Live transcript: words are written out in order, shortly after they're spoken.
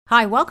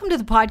Hi, welcome to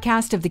the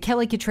podcast of the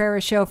Kelly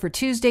Cutrara Show for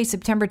Tuesday,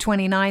 September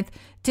 29th.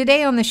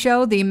 Today on the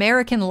show, the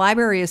American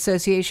Library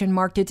Association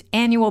marked its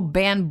annual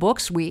Banned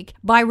Books Week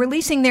by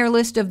releasing their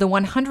list of the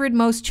 100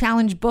 most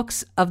challenged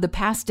books of the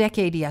past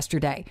decade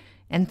yesterday.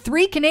 And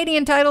 3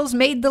 Canadian titles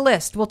made the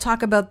list. We'll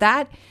talk about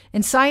that.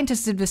 And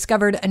scientists have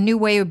discovered a new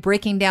way of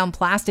breaking down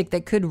plastic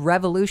that could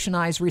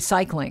revolutionize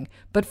recycling.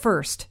 But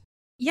first,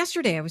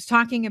 yesterday I was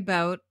talking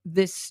about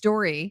this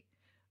story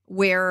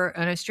where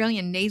an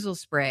Australian nasal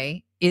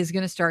spray is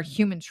going to start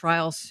human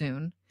trials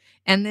soon.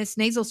 And this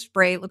nasal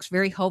spray looks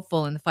very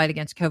hopeful in the fight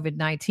against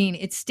COVID-19.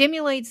 It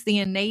stimulates the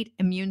innate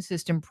immune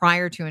system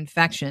prior to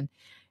infection,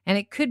 and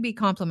it could be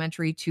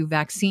complementary to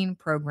vaccine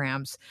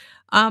programs.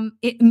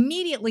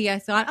 Immediately I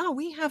thought,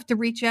 we have to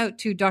reach out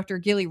to Dr.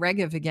 Gilly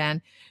Regev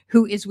again,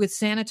 who is with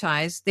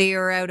Sanitize. They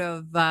are out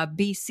of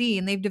BC,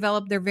 and they've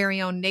developed their very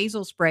own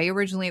nasal spray.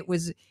 Originally, it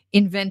was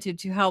invented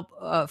to help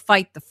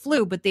fight the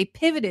flu, but they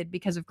pivoted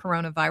because of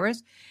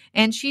coronavirus.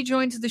 And she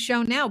joins the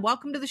show now.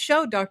 Welcome to the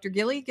show, Dr.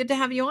 Gilly. Good to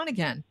have you on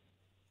again.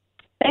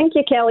 Thank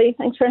you, Kelly.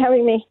 Thanks for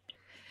having me.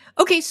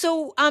 Okay,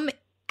 so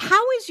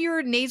how is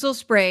your nasal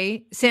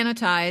spray,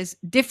 Sanitize,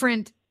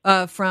 different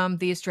from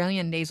the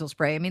Australian nasal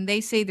spray? I mean, they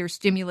say they're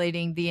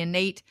stimulating the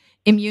innate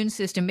immune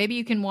system. Maybe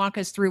you can walk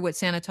us through what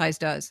Sanitize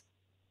does.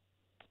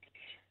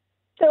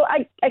 So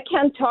I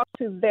can't talk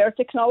to their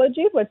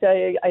technology, but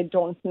I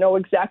don't know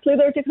exactly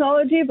their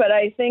technology, but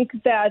I think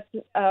that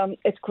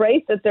it's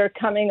great that they're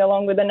coming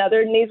along with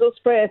another nasal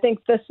spray. I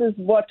think this is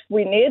what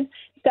we need.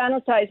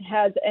 Sanitize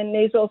has a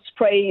nasal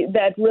spray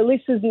that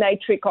releases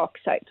nitric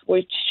oxide,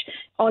 which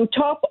on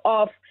top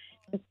of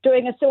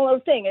doing a similar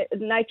thing,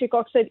 nitric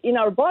oxide in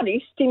our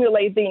body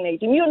stimulates the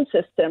innate immune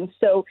system.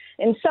 So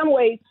in some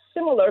ways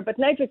similar, but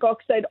nitric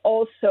oxide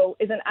also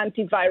is an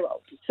antiviral.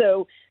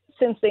 So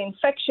since the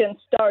infection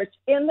starts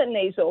in the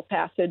nasal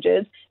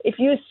passages, if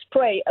you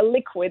spray a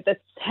liquid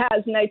that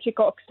has nitric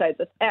oxide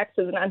that acts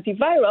as an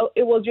antiviral,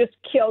 it will just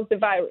kill the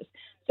virus.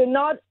 So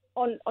not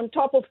on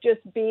top of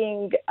just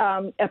being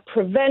a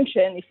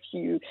prevention, if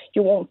you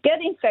won't get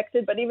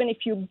infected, but even if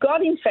you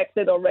got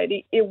infected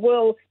already, it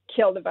will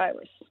kill the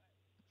virus.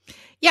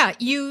 Yeah,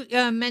 you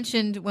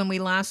mentioned when we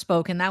last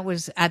spoke, and that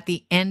was at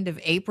the end of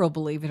April,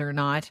 believe it or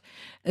not,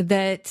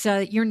 that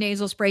your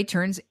nasal spray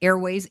turns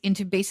airways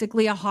into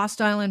basically a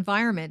hostile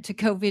environment to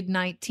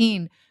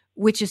COVID-19,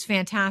 which is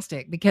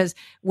fantastic because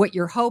what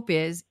your hope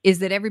is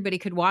that everybody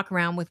could walk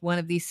around with one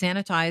of these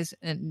sanitized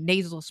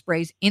nasal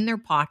sprays in their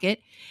pocket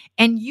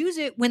and use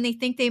it when they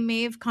think they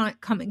may have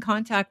come in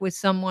contact with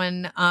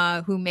someone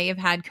who may have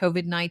had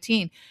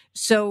COVID-19.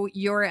 So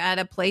you're at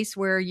a place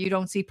where you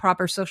don't see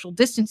proper social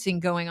distancing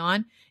going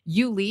on.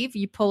 You leave,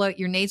 you pull out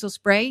your nasal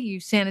spray, you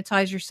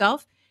sanitize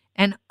yourself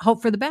and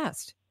hope for the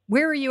best.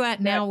 Where are you at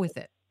now with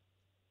it?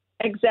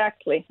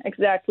 Exactly.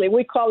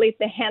 We call it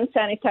the hand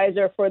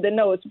sanitizer for the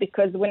nose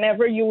because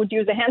whenever you would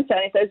use a hand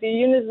sanitizer,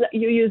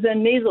 you use a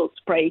nasal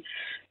spray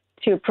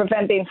to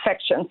prevent the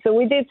infection. So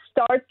we did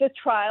start the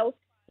trial.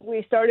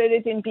 We started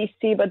it in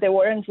BC, but there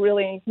weren't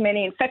really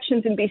many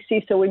infections in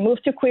BC, so we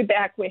moved to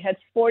Quebec. We had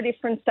 4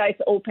 different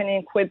sites open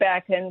in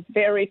Quebec and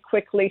very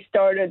quickly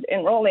started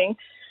enrolling.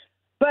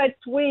 But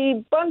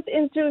we bumped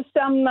into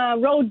some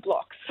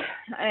roadblocks.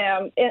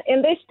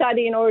 In this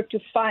study, in order to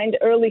find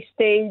early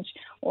stage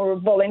or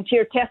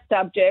volunteer test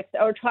subjects,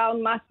 our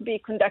trial must be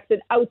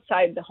conducted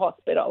outside the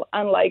hospital,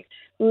 unlike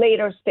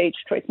later stage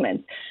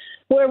treatment,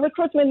 where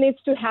recruitment needs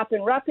to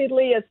happen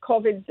rapidly as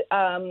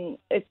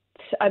it's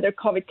either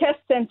COVID test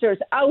centers,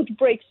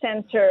 outbreak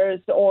centers,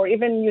 or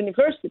even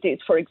universities,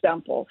 for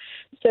example.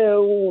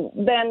 So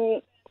then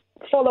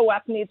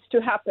follow-up needs to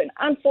happen.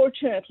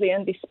 Unfortunately,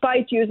 and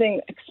despite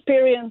using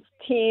experienced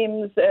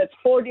teams at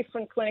 4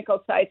 different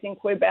clinical sites in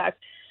Quebec,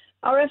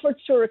 our efforts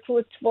to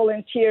recruit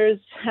volunteers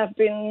have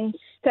been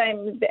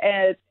stymied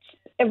at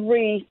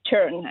every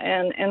turn.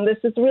 And this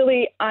is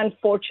really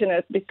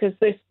unfortunate because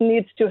this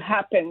needs to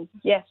happen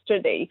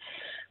yesterday.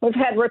 We've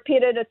had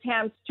repeated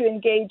attempts to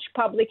engage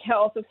public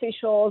health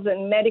officials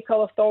and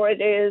medical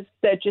authorities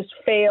that just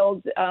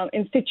failed.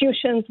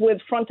 Institutions with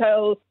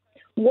frontline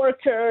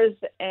workers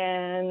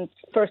and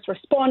first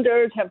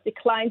responders have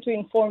declined to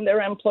inform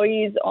their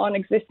employees on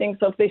existence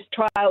of this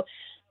trial.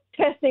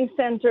 Testing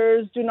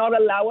centers do not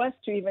allow us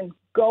to even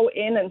go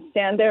in and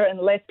stand there and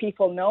let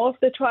people know of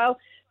the trial.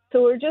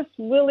 So we're just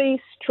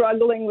really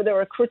struggling with the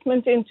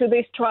recruitment into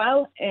this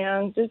trial,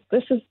 and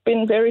this has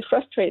been very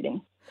frustrating.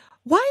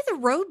 Why the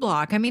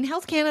roadblock? I mean,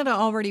 Health Canada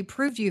already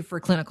approved you for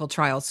clinical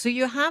trials, so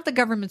you have the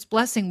government's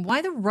blessing.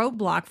 Why the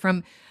roadblock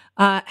from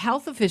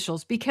health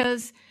officials?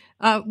 Because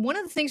one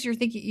of the things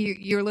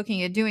you're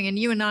looking at doing, and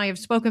you and I have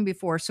spoken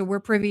before, so we're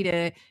privy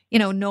to,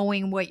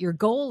 knowing what your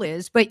goal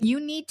is, but you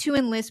need to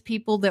enlist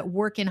people that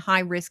work in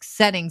high risk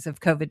settings of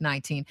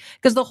COVID-19,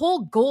 because the whole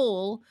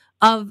goal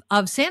of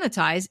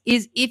Sanitize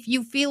is if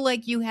you feel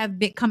like you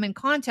have come in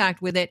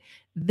contact with it,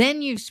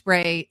 then you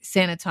spray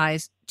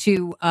Sanitize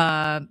to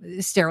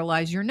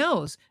sterilize your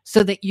nose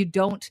so that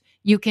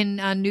you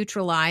can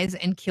neutralize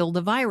and kill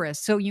the virus.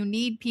 So you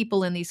need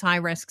people in these high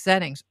risk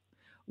settings.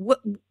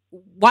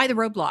 Why the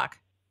roadblock?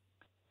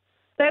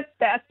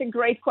 That's a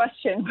great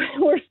question.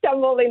 We're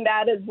stumbling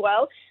that as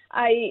well.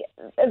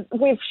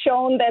 We've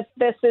shown that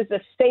this is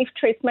a safe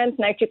treatment.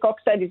 Nitric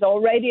oxide is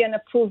already an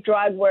approved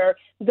drug. We're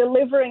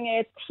delivering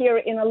it here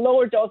in a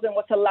lower dose than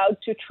what's allowed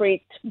to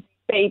treat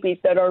babies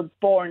that are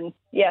born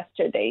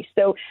yesterday.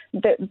 So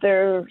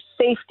their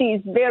safety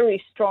is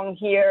very strong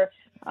here.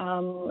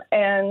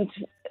 And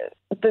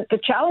the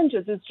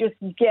challenges is just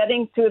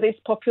getting to this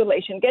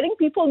population, getting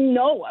people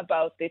know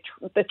about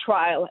the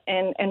trial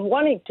and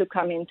wanting to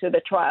come into the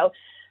trial,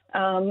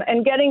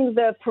 and getting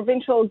the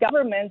provincial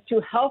government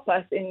to help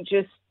us in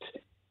just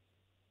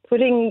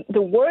putting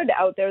the word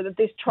out there that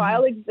this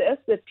trial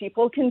exists, that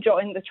people can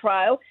join the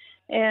trial,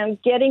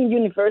 and getting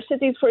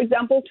universities, for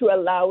example, to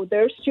allow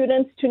their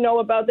students to know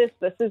about this.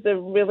 This is there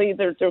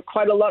are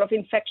quite a lot of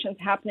infections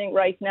happening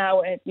right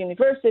now at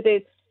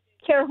universities,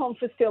 care home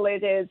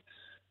facilities.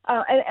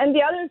 And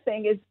the other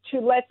thing is to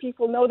let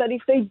people know that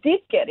if they did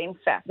get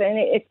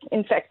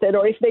infected,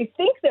 or if they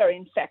think they're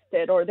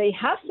infected, or they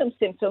have some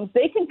symptoms,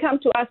 they can come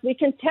to us. We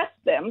can test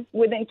them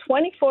within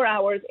 24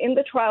 hours in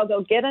the trial.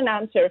 They'll get an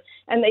answer,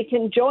 and they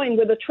can join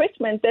with a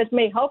treatment that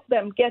may help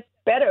them get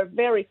better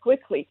very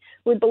quickly.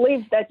 We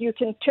believe that you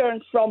can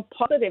turn from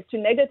positive to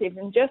negative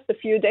in just a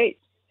few days.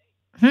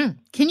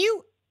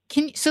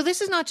 So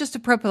this is not just a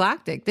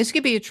prophylactic. This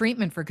could be a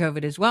treatment for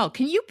COVID as well.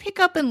 Can you pick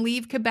up and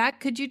leave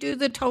Quebec? Could you do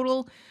the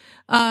total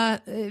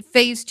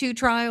phase 2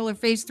 trial or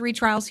phase 3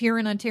 trials here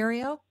in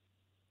Ontario?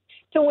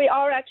 So we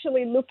are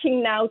actually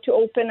looking now to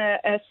open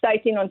a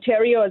site in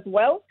Ontario as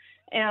well.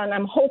 And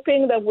I'm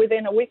hoping that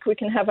within a week we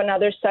can have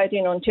another site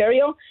in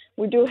Ontario.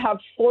 We do have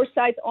 4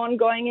 sites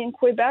ongoing in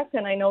Quebec,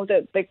 and I know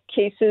that the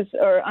cases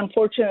are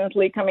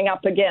unfortunately coming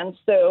up again.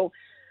 So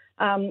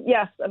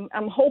yes,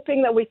 I'm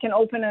hoping that we can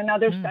open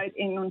another site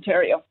in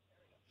Ontario.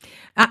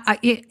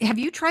 Have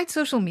you tried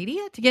social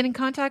media to get in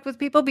contact with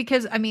people?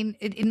 Because, I mean,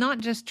 not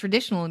just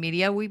traditional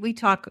media. We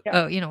talk,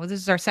 this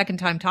is our second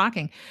time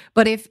talking.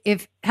 But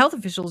if health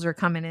officials are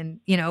coming in,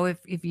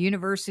 if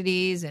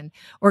universities and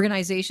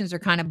organizations are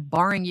kind of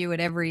barring you at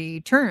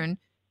every turn,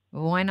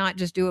 why not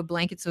just do a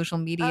blanket social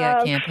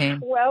media campaign?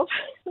 Well,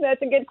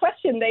 that's a good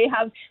question. We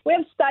have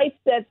sites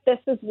that this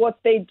is what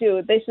they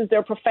do. This is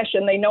their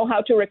profession. They know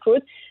how to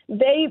recruit.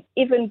 They've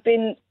even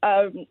been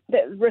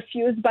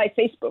refused by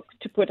Facebook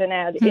to put an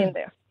ad in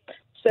there.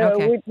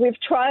 So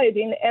we've tried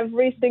in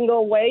every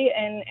single way,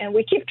 and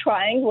we keep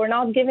trying. We're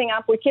not giving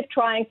up. We keep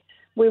trying.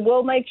 We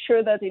will make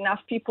sure that enough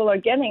people are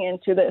getting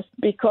into this,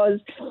 because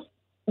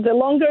the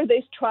longer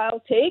this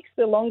trial takes,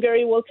 the longer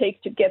it will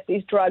take to get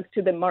these drugs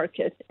to the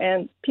market.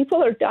 And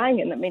people are dying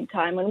in the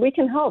meantime, and we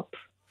can help.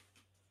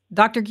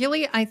 Dr.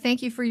 Gili, I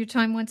thank you for your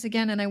time once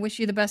again, and I wish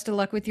you the best of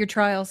luck with your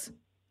trials.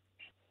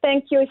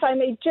 Thank you. If I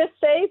may just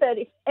say that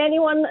if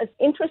anyone is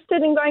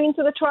interested in going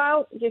into the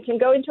trial, you can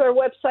go into our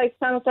website,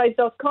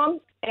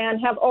 sanocyte.com,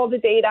 and have all the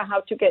data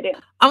how to get in.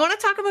 I want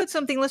to talk about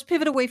something. Let's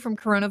pivot away from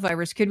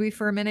coronavirus. Could we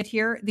for a minute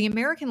here? The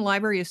American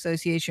Library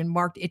Association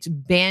marked its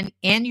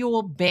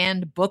annual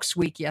Banned Books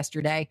Week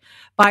yesterday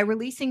by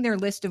releasing their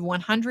list of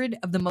 100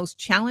 of the most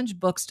challenged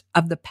books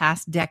of the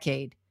past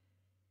decade.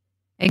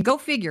 And go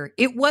figure,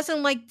 it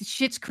wasn't like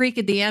Schitt's Creek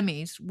at the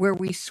Emmys where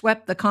we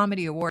swept the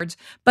comedy awards,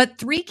 but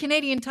 3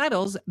 Canadian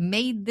titles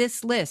made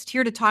this list.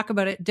 Here to talk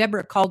about it,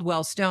 Deborah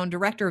Caldwell-Stone,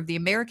 director of the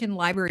American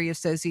Library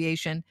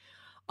Association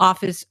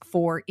Office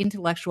for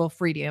Intellectual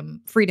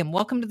Freedom.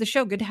 Welcome to the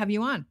show. Good to have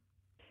you on.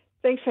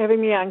 Thanks for having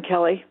me on,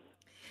 Kelly.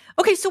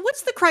 Okay, so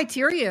what's the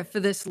criteria for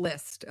this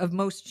list of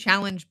most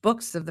challenged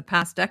books of the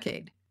past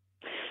decade?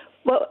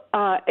 Well,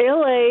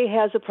 ALA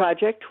has a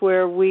project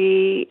where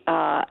we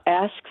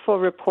ask for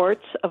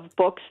reports of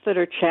books that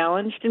are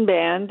challenged and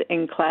banned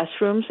in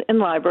classrooms and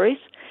libraries,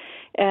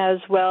 as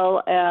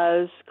well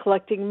as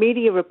collecting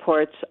media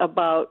reports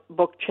about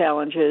book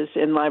challenges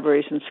in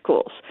libraries and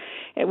schools.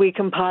 And we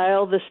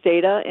compile this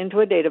data into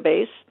a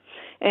database.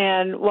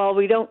 And while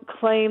we don't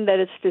claim that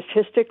it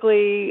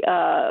statistically,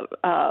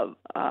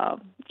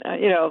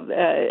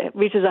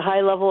 reaches a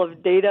high level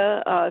of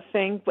data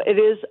thing, but it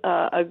is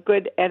a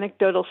good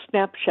anecdotal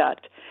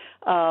snapshot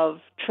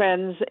of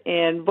trends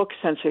in book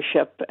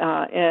censorship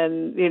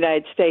in the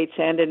United States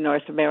and in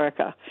North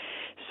America.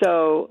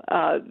 So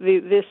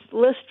this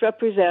list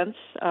represents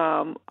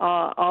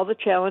all the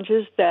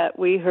challenges that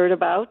we heard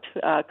about,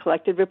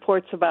 collected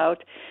reports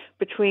about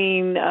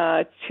between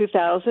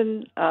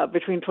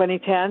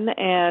 2010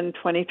 and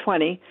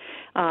 2020.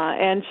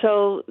 And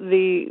so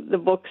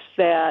the books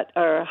that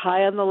are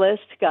high on the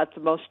list got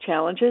the most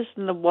challenges,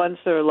 and the ones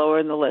that are lower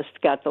in the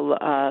list got the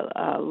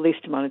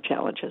least amount of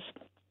challenges.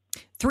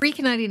 3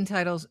 Canadian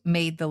titles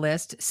made the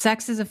list.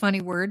 Sex is a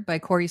Funny Word by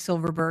Corey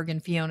Silverberg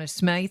and Fiona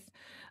Smythe.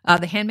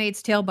 The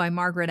Handmaid's Tale by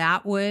Margaret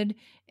Atwood,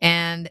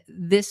 and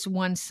This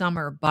One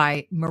Summer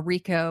by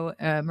Mariko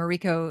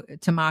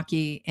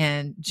Tamaki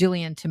and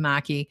Gillian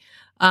Tamaki.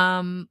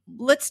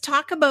 Let's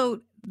talk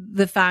about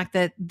the fact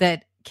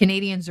that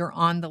Canadians are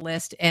on the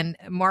list, and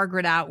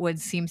Margaret Atwood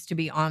seems to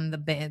be on the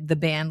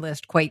ban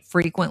list quite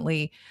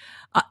frequently.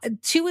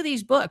 2 of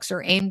these books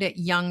are aimed at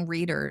young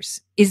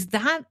readers. Is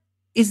that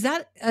Is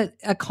that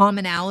a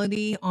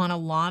commonality on a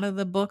lot of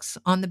the books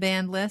on the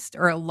banned list,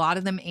 or a lot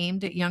of them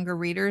aimed at younger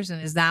readers?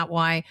 And is that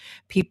why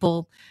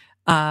people,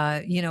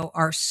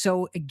 are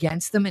so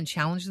against them and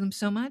challenge them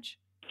so much?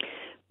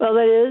 Well,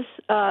 that is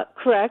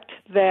correct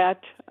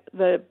that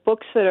the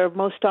books that are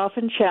most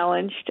often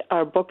challenged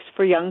are books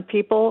for young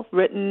people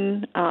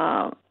written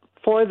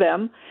for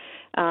them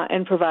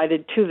and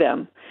provided to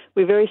them.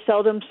 We very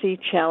seldom see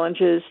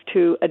challenges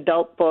to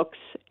adult books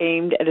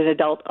aimed at an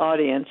adult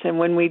audience. And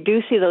when we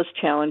do see those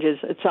challenges,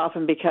 it's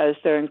often because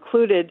they're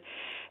included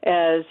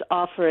as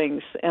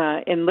offerings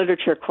in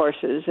literature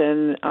courses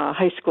in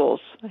high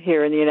schools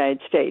here in the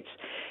United States.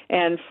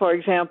 And for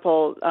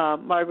example,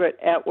 Margaret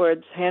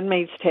Atwood's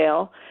Handmaid's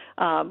Tale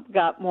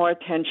got more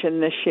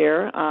attention this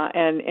year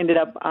and ended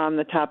up on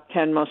the top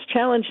 10 most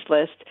challenged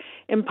list,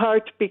 in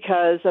part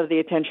because of the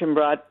attention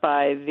brought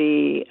by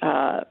the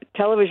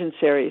television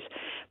series,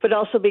 but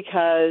also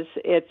because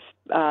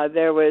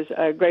there was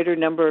a greater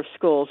number of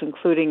schools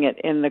including it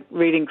in the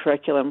reading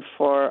curriculum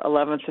for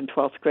 11th and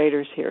 12th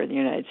graders here in the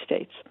United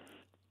States.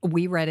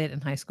 We read it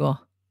in high school.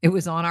 It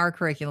was on our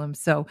curriculum.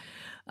 So,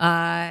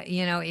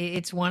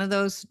 it's one of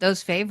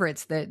those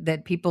favorites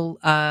that people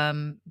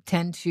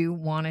tend to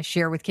want to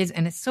share with kids,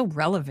 and it's so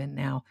relevant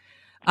now.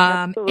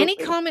 Absolutely.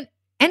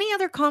 Any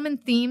other common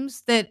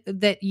themes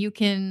that you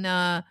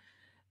can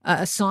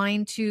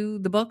assign to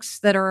the books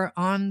that are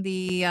on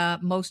the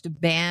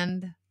most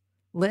banned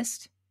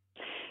list?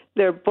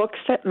 They're books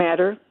that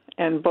matter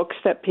and books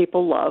that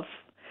people love.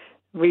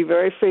 We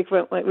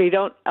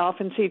don't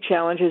often see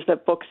challenges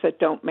that books that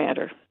don't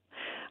matter.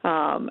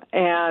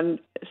 And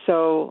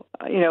so,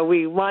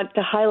 we want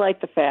to highlight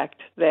the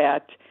fact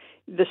that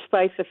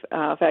despite the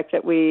fact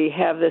that we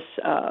have this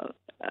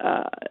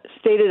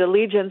stated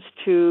allegiance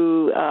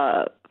to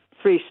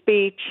free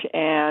speech,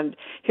 and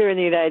here in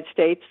the United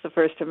States, the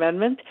First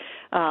Amendment,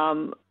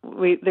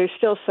 there's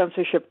still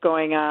censorship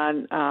going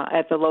on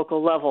at the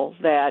local level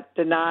that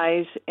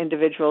denies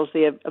individuals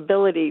the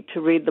ability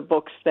to read the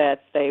books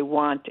that they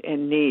want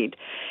and need.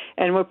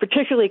 And we're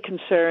particularly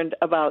concerned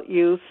about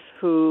youth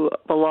who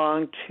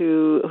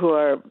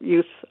are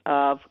youth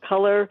of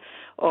color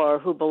or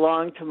who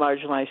belong to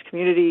marginalized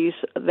communities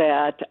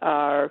that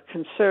are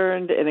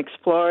concerned in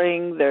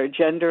exploring their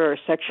gender or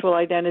sexual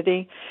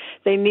identity.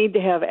 They need to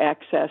have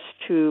access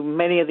to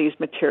many of these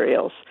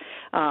materials.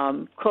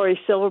 Corey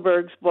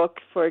Silverberg's book,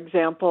 for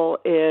example,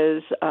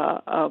 is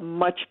a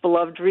much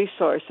beloved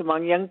resource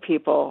among young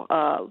people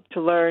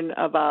to learn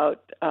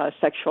about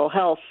sexual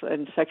health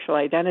and sexual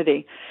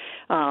identity.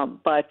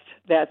 But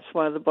that's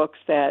one of the books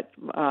that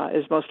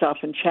is most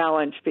often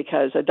challenged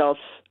because adults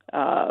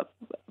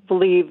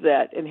believe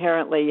that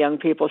inherently young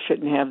people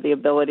shouldn't have the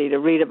ability to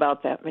read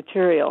about that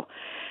material.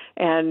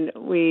 And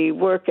we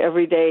work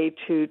every day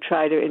to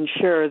try to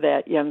ensure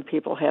that young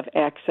people have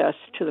access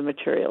to the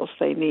materials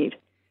they need.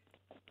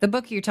 The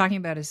book you're talking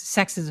about is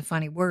Sex is a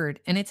Funny Word,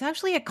 and it's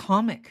actually a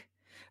comic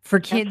for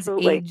kids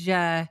Absolutely. age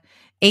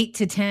 8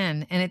 to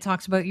 10, and it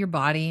talks about your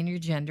body and your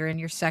gender and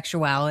your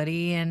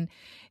sexuality, and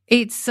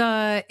it's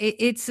a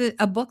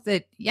book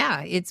that,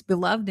 it's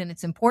beloved and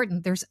it's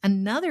important. There's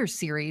another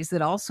series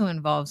that also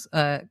involves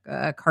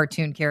a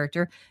cartoon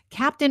character,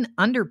 Captain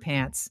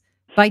Underpants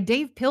by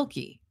Dave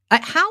Pilkey.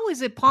 How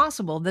is it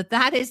possible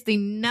that is the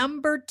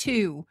number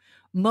 2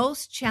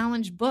 most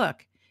challenged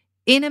book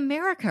in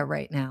America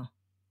right now?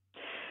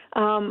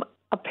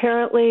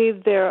 Apparently,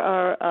 there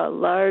are a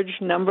large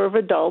number of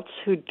adults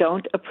who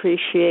don't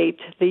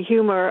appreciate the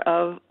humor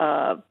of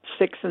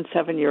 6 and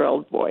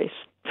 7-year-old boys.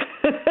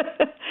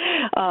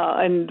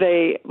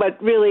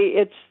 But really,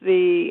 it's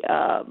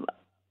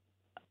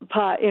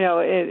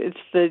it's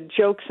the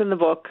jokes in the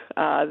book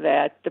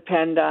that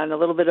depend on a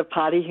little bit of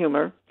potty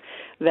humor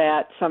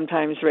that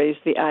sometimes raise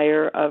the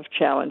ire of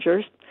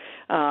challengers.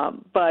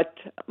 But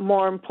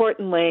more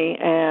importantly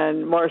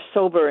and more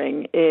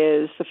sobering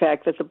is the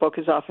fact that the book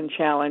is often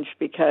challenged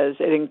because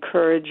it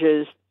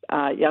encourages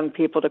young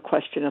people to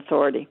question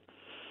authority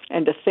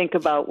and to think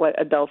about what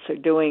adults are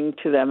doing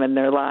to them in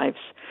their lives,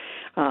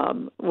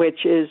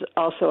 which is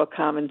also a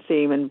common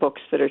theme in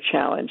books that are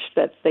challenged,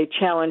 that they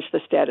challenge the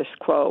status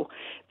quo.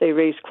 They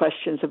raise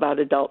questions about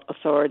adult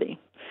authority.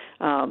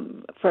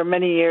 For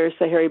many years,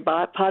 the Harry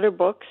Potter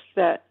books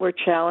that were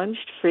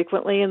challenged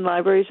frequently in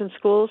libraries and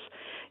schools,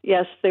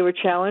 yes, they were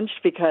challenged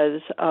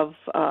because of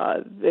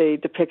the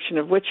depiction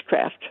of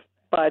witchcraft,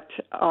 but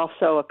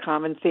also a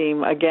common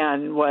theme,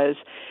 again, was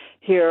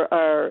here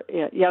are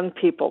young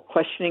people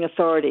questioning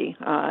authority,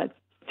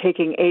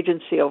 taking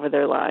agency over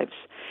their lives.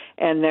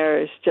 And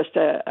there's just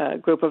a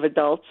group of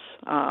adults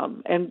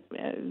and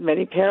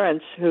many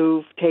parents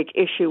who take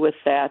issue with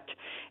that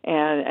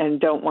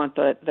and don't want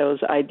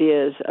those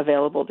ideas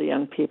available to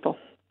young people.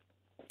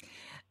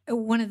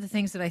 One of the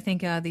things that I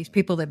think these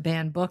people that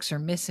ban books are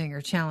missing,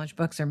 or challenge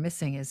books are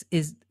missing,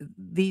 is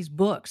these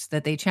books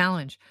that they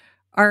challenge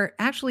are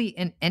actually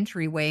an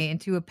entryway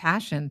into a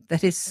passion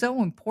that is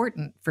so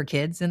important for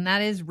kids, and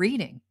that is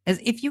reading.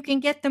 As if you can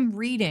get them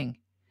reading,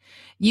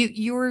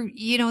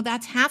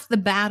 that's half the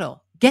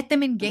battle get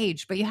them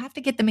engaged, but you have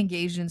to get them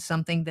engaged in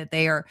something that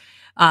they are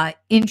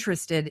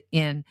interested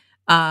in.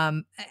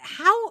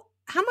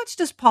 How much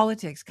does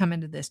politics come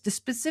into this? Do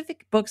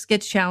specific books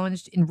get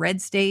challenged in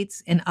red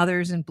states and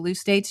others in blue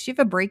states? Do you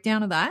have a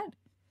breakdown of that?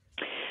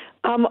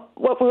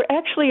 What we're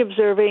actually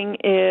observing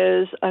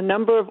is a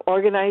number of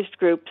organized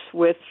groups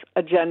with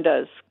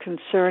agendas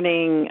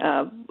concerning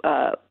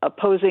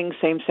opposing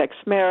same-sex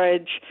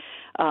marriage,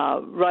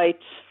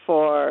 rights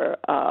for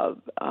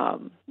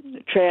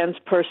trans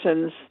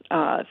persons,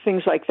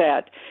 things like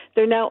that.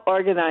 They're now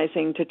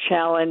organizing to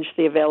challenge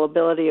the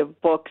availability of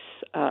books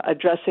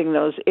addressing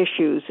those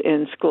issues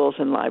in schools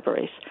and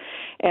libraries.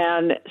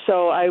 And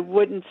so I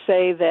wouldn't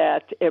say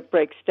that it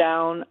breaks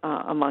down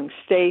among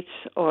states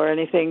or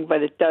anything,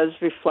 but it does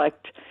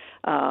reflect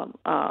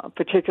a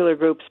particular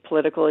group's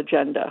political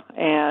agenda.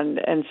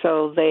 And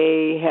so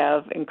they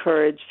have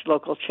encouraged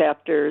local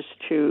chapters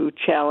to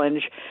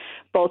challenge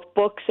both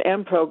books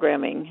and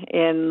programming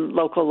in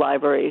local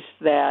libraries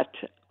that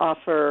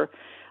offer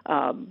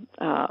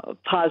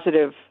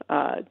positive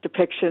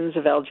depictions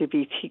of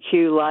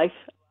LGBTQ life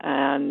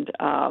and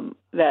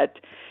that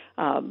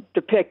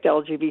depict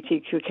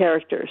LGBTQ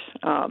characters.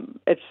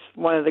 It's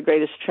one of the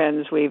greatest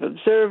trends we've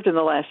observed in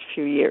the last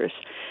few years.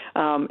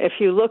 If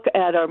you look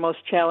at our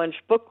most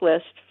challenged book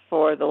list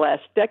for the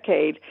last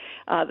decade,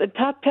 the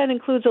top 10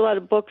 includes a lot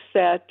of books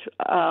that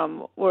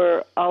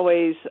were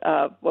always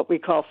what we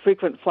call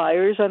frequent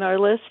flyers on our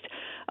list.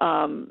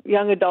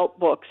 Young adult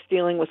books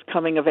dealing with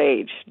coming of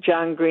age,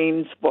 John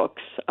Green's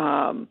books,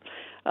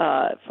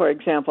 for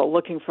example,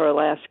 Looking for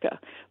Alaska.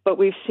 But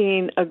we've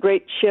seen a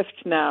great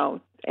shift now,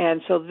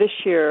 and so this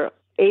year,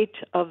 8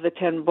 of the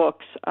 10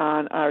 books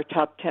on our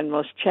top 10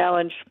 most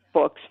challenged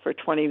books for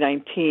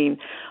 2019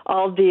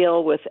 all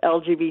deal with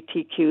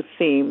LGBTQ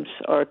themes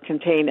or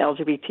contain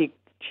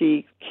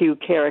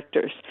LGBTQ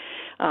characters.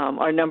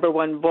 Our number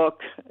one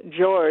book,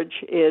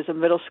 George, is a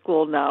middle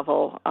school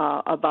novel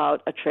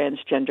about a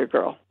transgender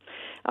girl.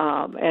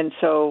 And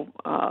so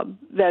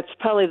that's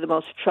probably the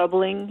most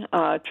troubling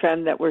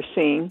trend that we're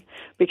seeing,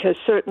 because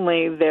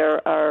certainly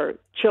there are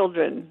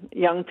children,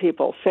 young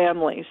people,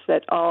 families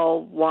that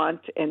all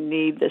want and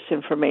need this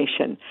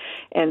information.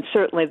 And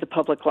certainly the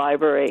public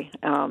library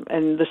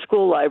and the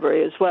school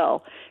library as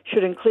well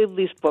should include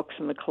these books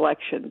in the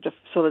collection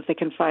so that they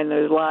can find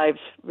their lives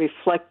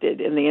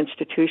reflected in the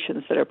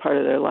institutions that are part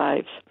of their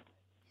lives.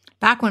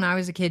 Back when I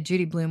was a kid,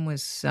 Judy Blume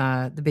was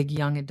the big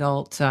young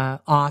adult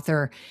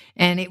author,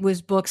 and it was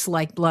books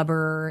like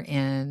Blubber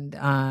and,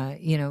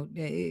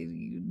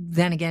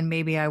 Then Again,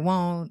 Maybe I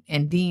Won't,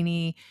 and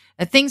Deanie,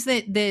 things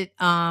that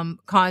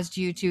caused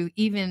you to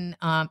even,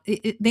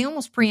 they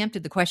almost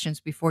preempted the questions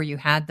before you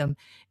had them.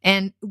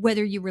 And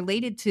whether you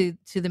related to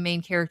the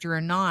main character or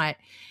not,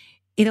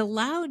 it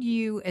allowed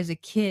you as a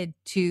kid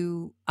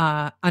to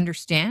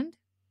understand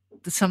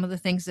some of the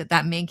things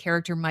that main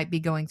character might be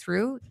going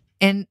through.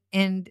 And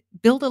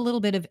build a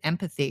little bit of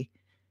empathy.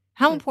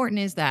 How important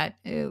is that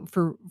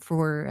for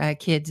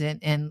kids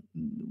and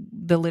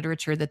the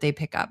literature that they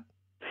pick up?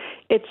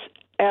 It's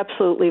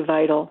absolutely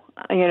vital.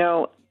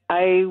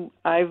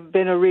 I've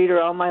been a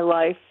reader all my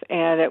life,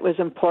 and it was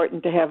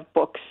important to have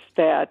books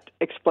that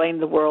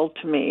explained the world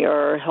to me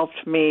or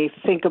helped me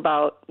think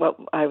about what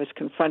I was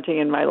confronting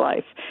in my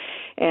life.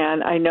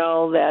 And I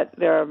know that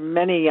there are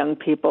many young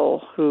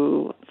people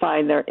who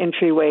find their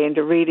entryway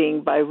into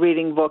reading by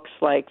reading books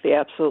like The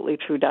Absolutely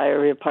True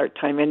Diary of a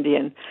Part-Time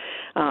Indian.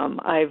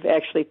 I've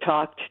actually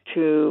talked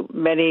to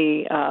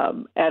many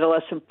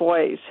adolescent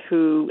boys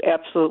who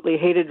absolutely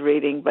hated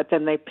reading, but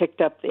then they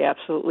picked up The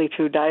Absolutely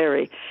True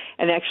Diary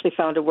and actually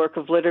found a work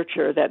of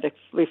literature that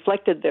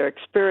reflected their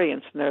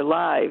experience in their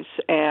lives,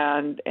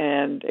 and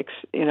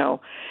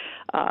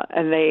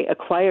they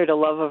acquired a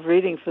love of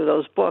reading for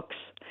those books.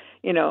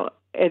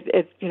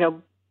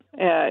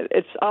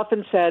 It's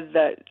often said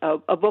that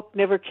a book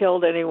never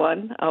killed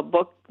anyone. A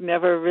book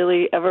never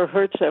really ever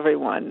hurts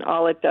everyone.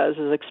 All it does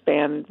is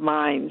expand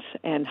minds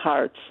and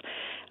hearts.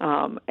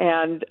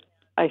 And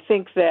I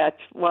think that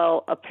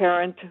while a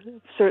parent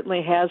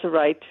certainly has a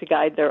right to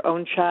guide their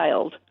own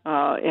child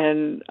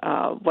in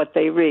what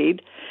they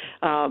read,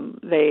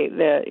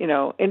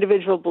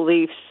 individual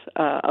beliefs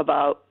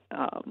about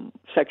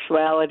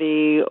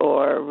sexuality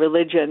or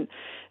religion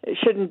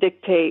shouldn't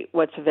dictate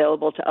what's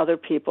available to other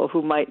people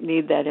who might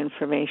need that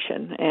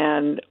information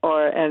and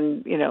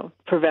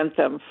prevent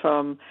them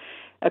from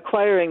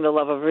acquiring the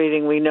love of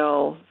reading we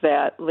know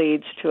that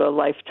leads to a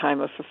lifetime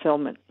of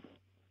fulfillment.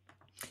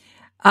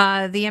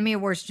 The Emmy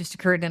Awards just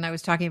occurred, and I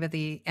was talking about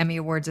the Emmy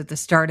Awards at the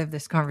start of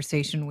this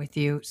conversation with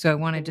you. So I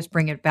want to just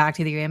bring it back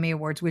to the Emmy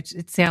Awards, which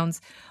it sounds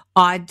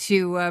odd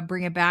to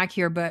bring it back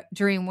here, but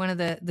during one of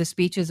the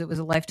speeches, it was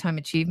a Lifetime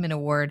Achievement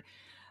Award.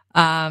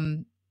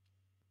 There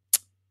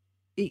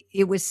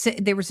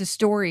was a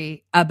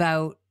story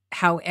about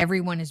how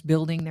everyone is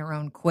building their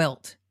own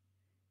quilt,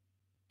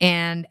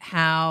 and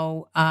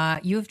how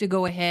you have to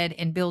go ahead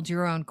and build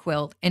your own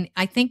quilt. And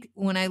I think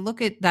when I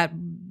look at that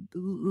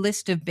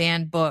list of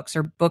banned books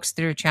or books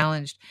that are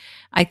challenged,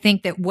 I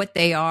think that what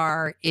they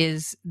are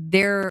is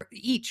they're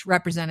each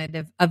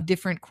representative of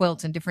different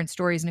quilts and different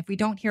stories. And if we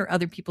don't hear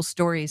other people's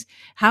stories,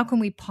 how can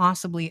we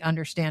possibly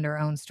understand our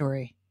own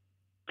story?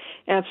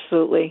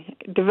 Absolutely.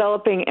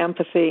 Developing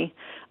empathy,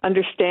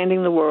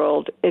 understanding the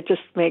world, it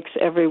just makes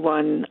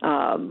everyone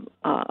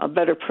a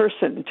better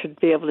person to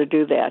be able to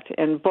do that.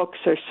 And books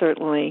are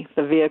certainly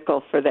the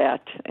vehicle for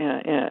that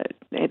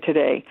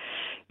today.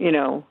 You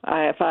know,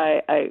 if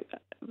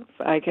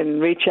I can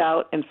reach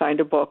out and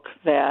find a book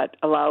that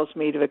allows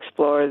me to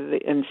explore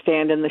and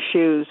stand in the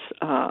shoes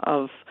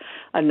of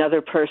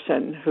another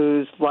person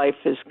whose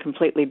life is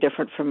completely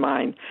different from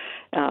mine,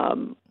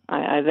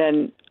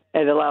 then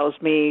it allows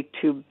me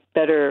to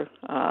better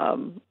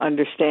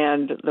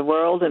understand the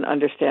world and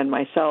understand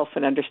myself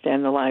and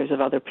understand the lives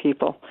of other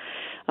people.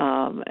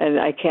 And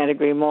I can't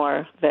agree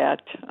more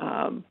that,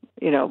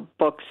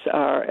 books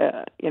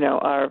are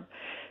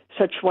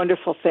such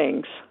wonderful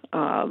things,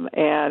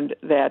 and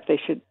that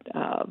they should,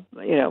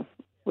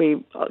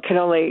 we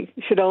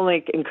should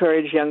only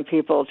encourage young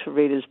people to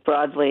read as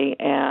broadly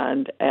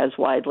and as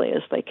widely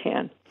as they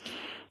can.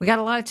 We got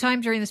a lot of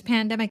time during this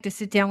pandemic to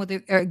sit down with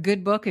a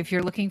good book. If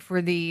you're looking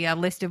for the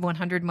list of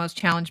 100 most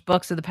challenged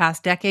books of the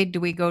past decade,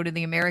 do we go to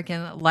the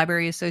American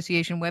Library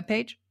Association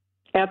webpage?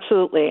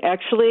 Absolutely.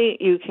 Actually,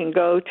 you can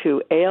go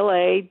to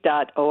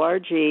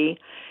ala.org/bbooks,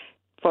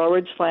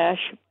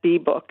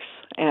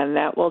 and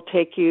that will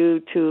take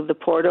you to the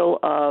portal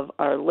of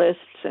our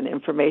lists and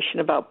information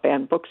about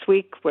Banned Books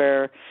Week,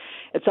 where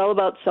it's all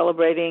about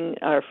celebrating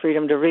our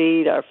freedom to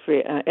read, our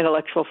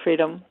intellectual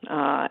freedom,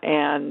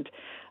 and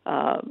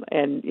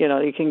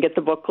you can get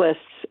the book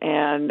lists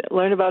and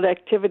learn about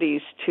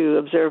activities to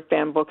observe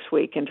Banned Books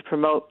Week and to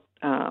promote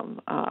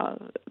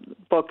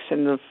books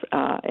and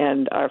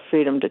our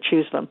freedom to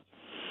choose them.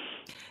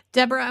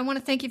 Deborah, I want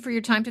to thank you for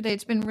your time today.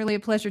 It's been really a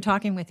pleasure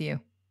talking with you.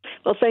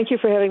 Well, thank you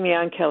for having me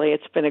on, Kelly.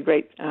 It's been a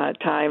great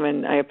time,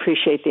 and I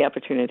appreciate the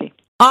opportunity.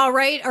 All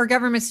right. Our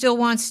government still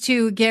wants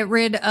to get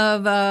rid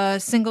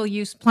of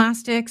single-use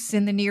plastics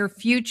in the near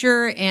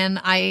future, and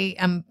I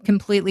am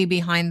completely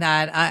behind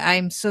that.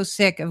 I'm so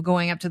sick of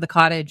going up to the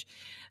cottage,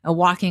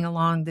 walking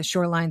along the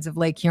shorelines of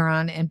Lake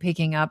Huron and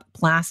picking up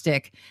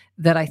plastic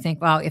that I think,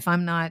 wow, if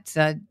I'm not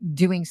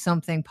doing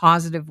something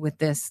positive with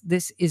this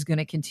is going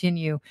to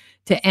continue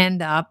to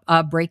end up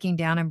breaking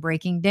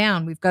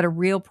down. We've got a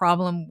real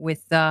problem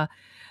with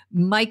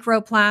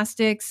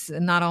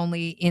microplastics, not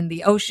only in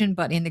the ocean,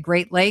 but in the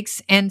Great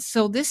Lakes. And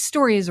so this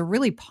story is a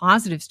really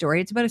positive story.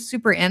 It's about a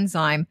super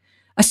enzyme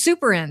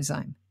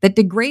that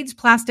degrades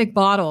plastic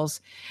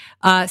bottles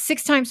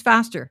 6 times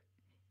faster.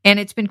 And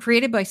it's been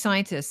created by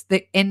scientists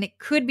and it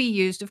could be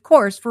used, of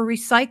course, for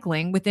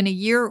recycling within a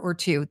year or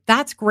two.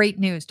 That's great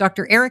news.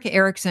 Dr. Erica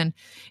Erickson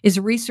is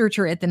a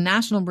researcher at the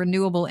National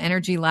Renewable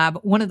Energy Lab,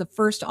 one of the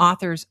first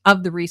authors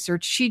of the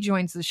research. She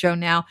joins the show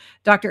now.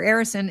 Dr.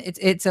 Erickson,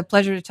 it's a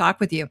pleasure to talk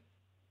with you.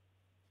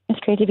 It's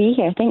great to be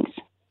here. Thanks.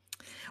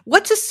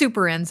 What's a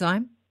super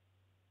enzyme?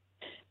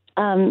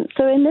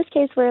 So in this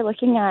case, we're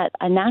looking at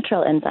a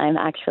natural enzyme,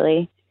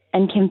 actually,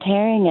 and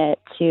comparing it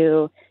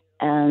to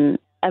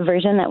a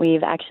version that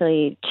we've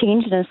actually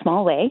changed in a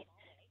small way.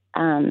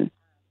 And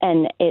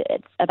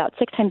it's about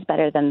 6 times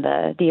better than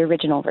the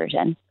original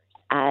version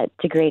at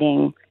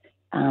degrading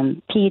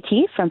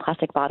PET from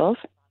plastic bottles.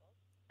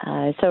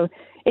 So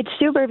it's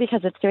super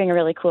because it's doing a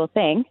really cool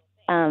thing.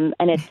 And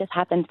it just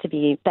happens to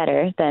be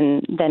better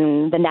than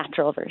the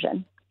natural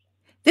version.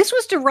 This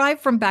was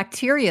derived from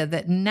bacteria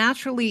that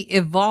naturally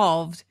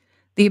evolved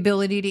the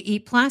ability to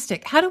eat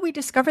plastic. How did we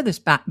discover this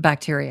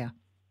bacteria?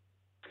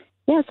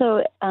 Yeah,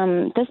 so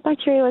this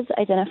bacteria was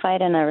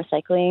identified in a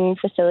recycling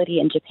facility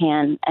in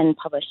Japan and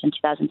published in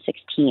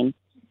 2016.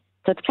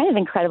 So it's kind of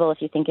incredible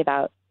if you think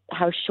about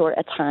how short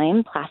a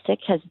time plastic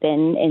has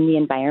been in the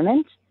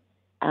environment.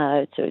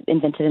 So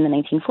invented in the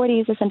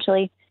 1940s,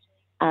 essentially.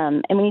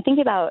 And when you think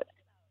about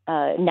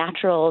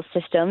natural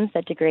systems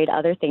that degrade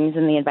other things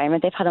in the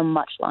environment, they've had a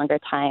much longer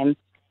time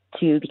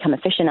to become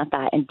efficient at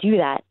that and do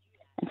that.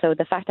 And so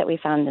the fact that we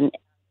found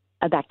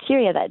a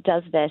bacteria that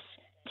does this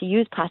to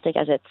use plastic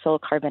as its sole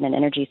carbon and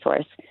energy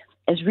source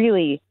is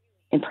really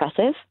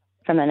impressive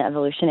from an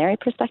evolutionary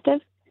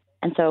perspective.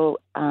 And so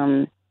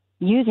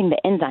using the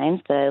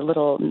enzymes, the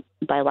little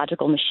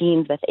biological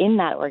machines within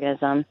that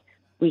organism,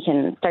 we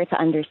can start to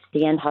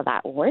understand how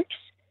that works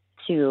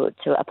to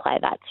apply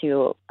that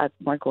to a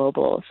more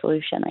global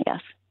solution, I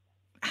guess.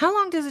 How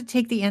long does it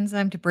take the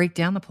enzyme to break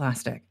down the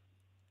plastic?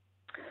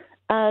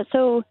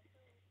 So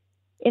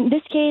in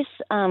this case,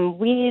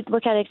 we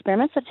look at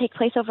experiments that take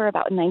place over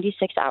about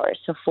 96 hours,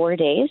 so 4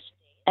 days.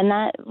 And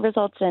that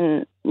results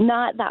in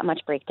not that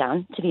much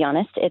breakdown, to be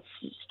honest. It's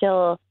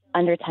still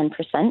under 10%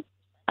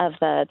 of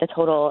the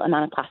total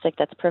amount of plastic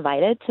that's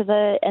provided to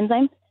the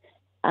enzyme.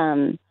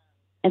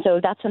 And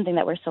so that's something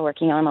that we're still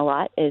working on a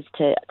lot, is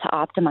to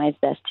optimize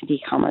this to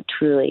become a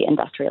truly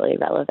industrially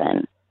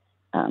relevant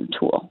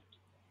tool.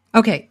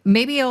 Okay,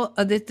 maybe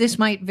this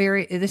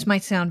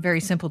might sound very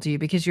simple to you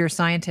because you're a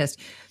scientist.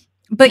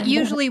 But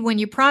usually when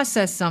you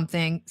process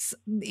something,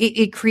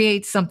 it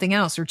creates something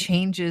else or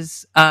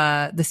changes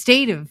the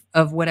state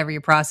of whatever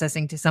you're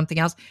processing to something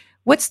else.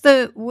 What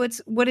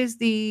is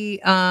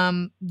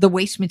the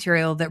waste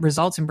material that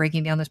results in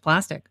breaking down this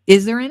plastic?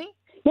 Is there any?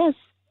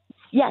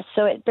 Yes.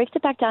 So it breaks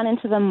it back down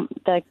into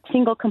the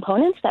single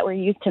components that were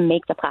used to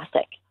make the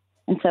plastic.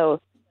 And so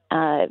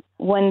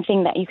one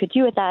thing that you could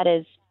do with that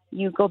is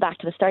you go back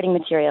to the starting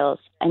materials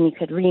and you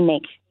could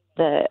remake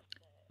the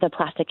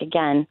plastic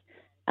again.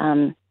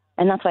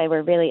 And that's why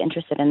we're really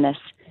interested in this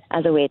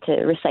as a way to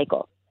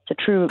recycle, to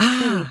true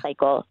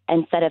recycle,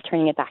 instead of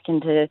turning it back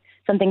into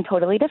something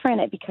totally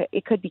different.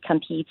 It could become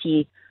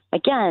PET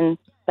again,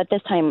 but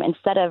this time,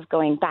 instead of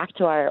going back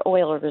to our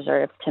oil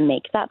reserve to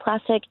make that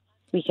plastic,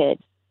 we could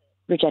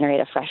regenerate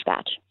a fresh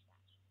batch.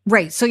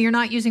 Right. So you're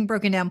not using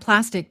broken down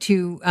plastic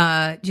to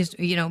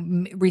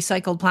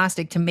recycled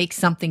plastic to make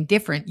something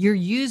different. You're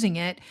using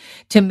it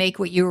to make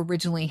what you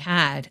originally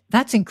had.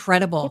 That's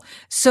incredible.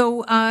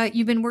 So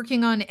you've been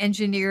working on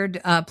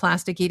engineered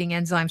plastic eating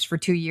enzymes for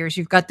 2 years.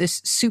 You've got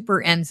this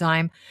super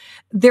enzyme.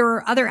 There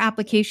are other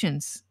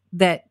applications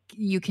that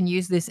you can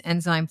use this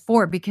enzyme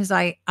for, because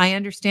I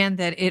understand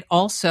that it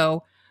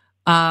also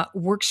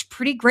works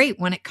pretty great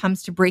when it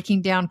comes to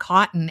breaking down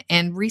cotton.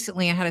 And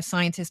recently I had a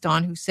scientist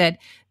on who said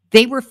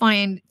they were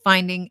finding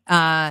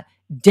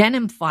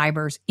denim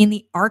fibers in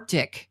the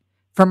Arctic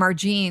from our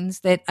jeans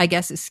that I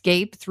guess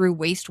escape through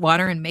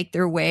wastewater and make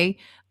their way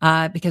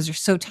because they're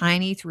so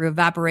tiny through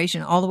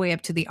evaporation all the way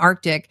up to the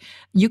Arctic.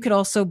 You could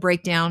also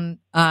break down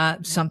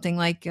something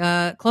like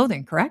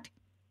clothing, correct?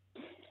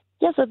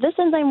 Yeah, so this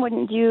enzyme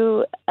wouldn't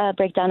do a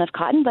breakdown of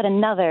cotton, but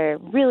another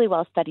really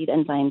well-studied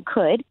enzyme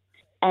could.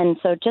 And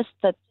so just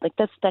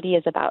this study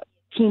is about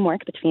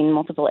teamwork between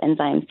multiple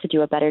enzymes to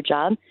do a better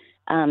job.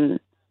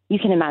 You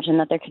can imagine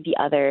that there could be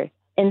other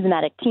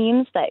enzymatic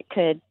teams that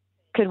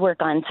could work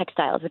on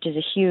textiles, which is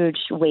a huge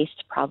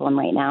waste problem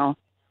right now.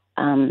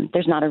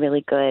 There's not a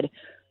really good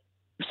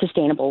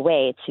sustainable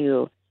way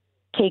to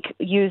take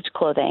used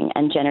clothing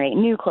and generate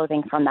new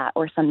clothing from that,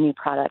 or some new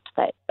product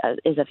that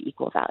is of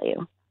equal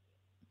value.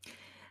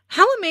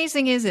 How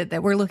amazing is it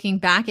that we're looking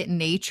back at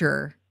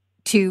nature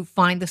to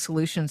find the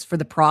solutions for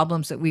the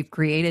problems that we've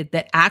created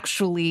that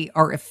actually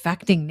are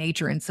affecting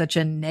nature in such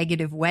a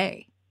negative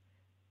way?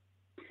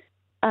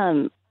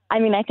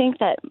 I think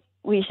that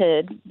we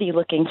should be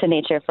looking to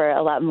nature for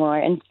a lot more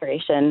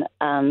inspiration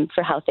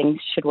for how things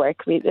should work.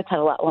 It's had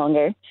a lot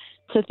longer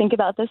to think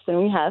about this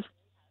than we have.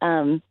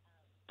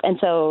 And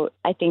so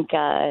I think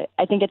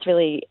it's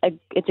really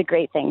it's a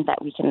great thing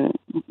that we can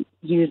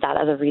use that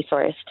as a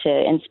resource to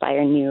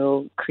inspire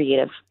new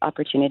creative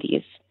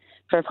opportunities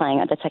for applying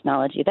the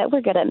technology that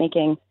we're good at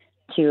making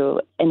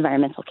to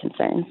environmental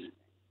concerns.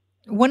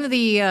 One of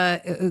the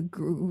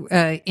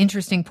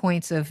interesting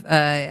points of,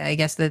 I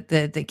guess,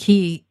 the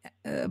key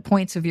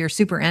points of your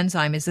super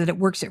enzyme is that it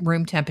works at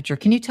room temperature.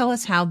 Can you tell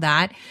us how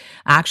that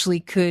actually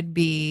could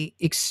be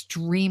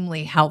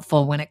extremely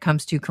helpful when it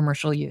comes to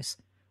commercial use?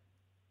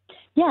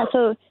 Yeah,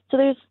 so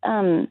there's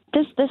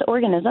this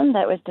organism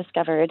that was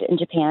discovered in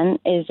Japan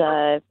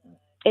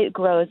it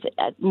grows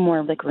at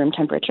more like room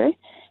temperature.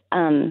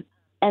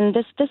 And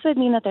this would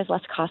mean that there's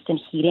less cost in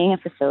heating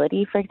a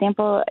facility, for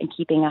example, and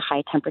keeping a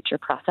high temperature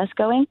process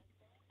going.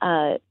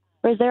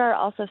 Whereas there are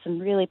also some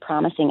really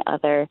promising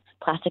other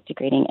plastic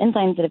degrading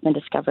enzymes that have been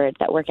discovered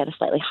that work at a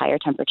slightly higher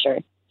temperature.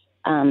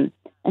 And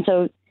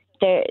so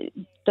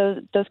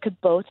those could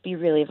both be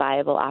really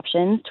viable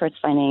options towards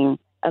finding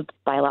a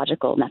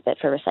biological method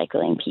for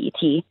recycling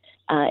PET.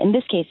 In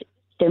this case,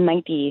 there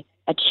might be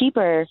a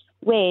cheaper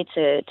way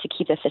to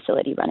keep the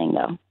facility running,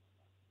 though.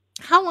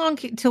 How long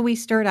till we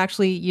start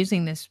actually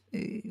using this,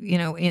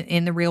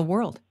 in the real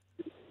world?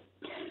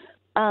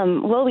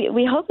 Well,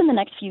 we hope in the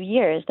next few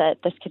years that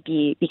this could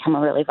become a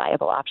really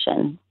viable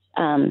option.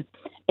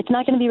 It's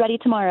not going to be ready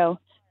tomorrow,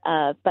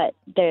 but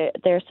there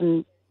are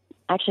some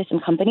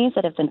companies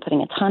that have been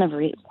putting a ton of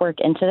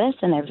work into this,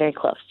 and they're very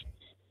close.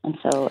 And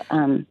so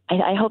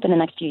I hope in the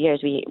next few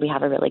years we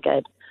have a really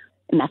good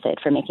method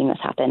for making this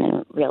happen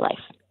in real life.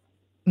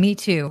 Me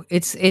too.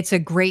 It's a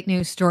great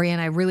news story,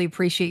 and I really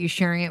appreciate you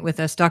sharing it with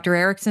us. Dr.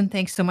 Erickson,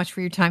 thanks so much for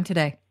your time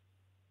today.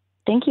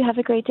 Thank you. Have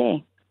a great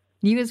day.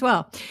 You as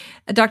well.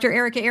 Dr.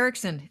 Erica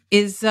Erickson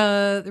is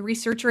the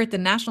researcher at the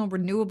National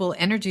Renewable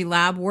Energy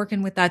Lab,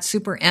 working with that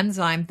super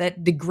enzyme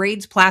that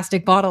degrades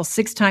plastic bottles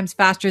 6 times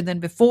faster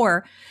than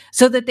before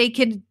so that they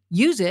can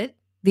use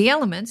the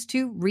elements,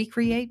 to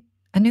recreate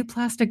a new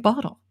plastic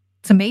bottle.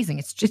 It's amazing.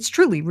 It's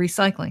truly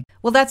recycling.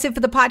 Well, that's it for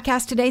the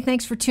podcast today.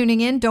 Thanks for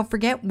tuning in. Don't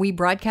forget, we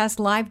broadcast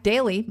live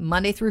daily,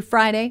 Monday through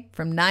Friday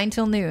from 9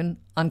 till noon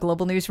on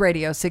Global News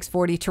Radio,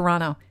 640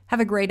 Toronto. Have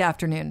a great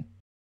afternoon.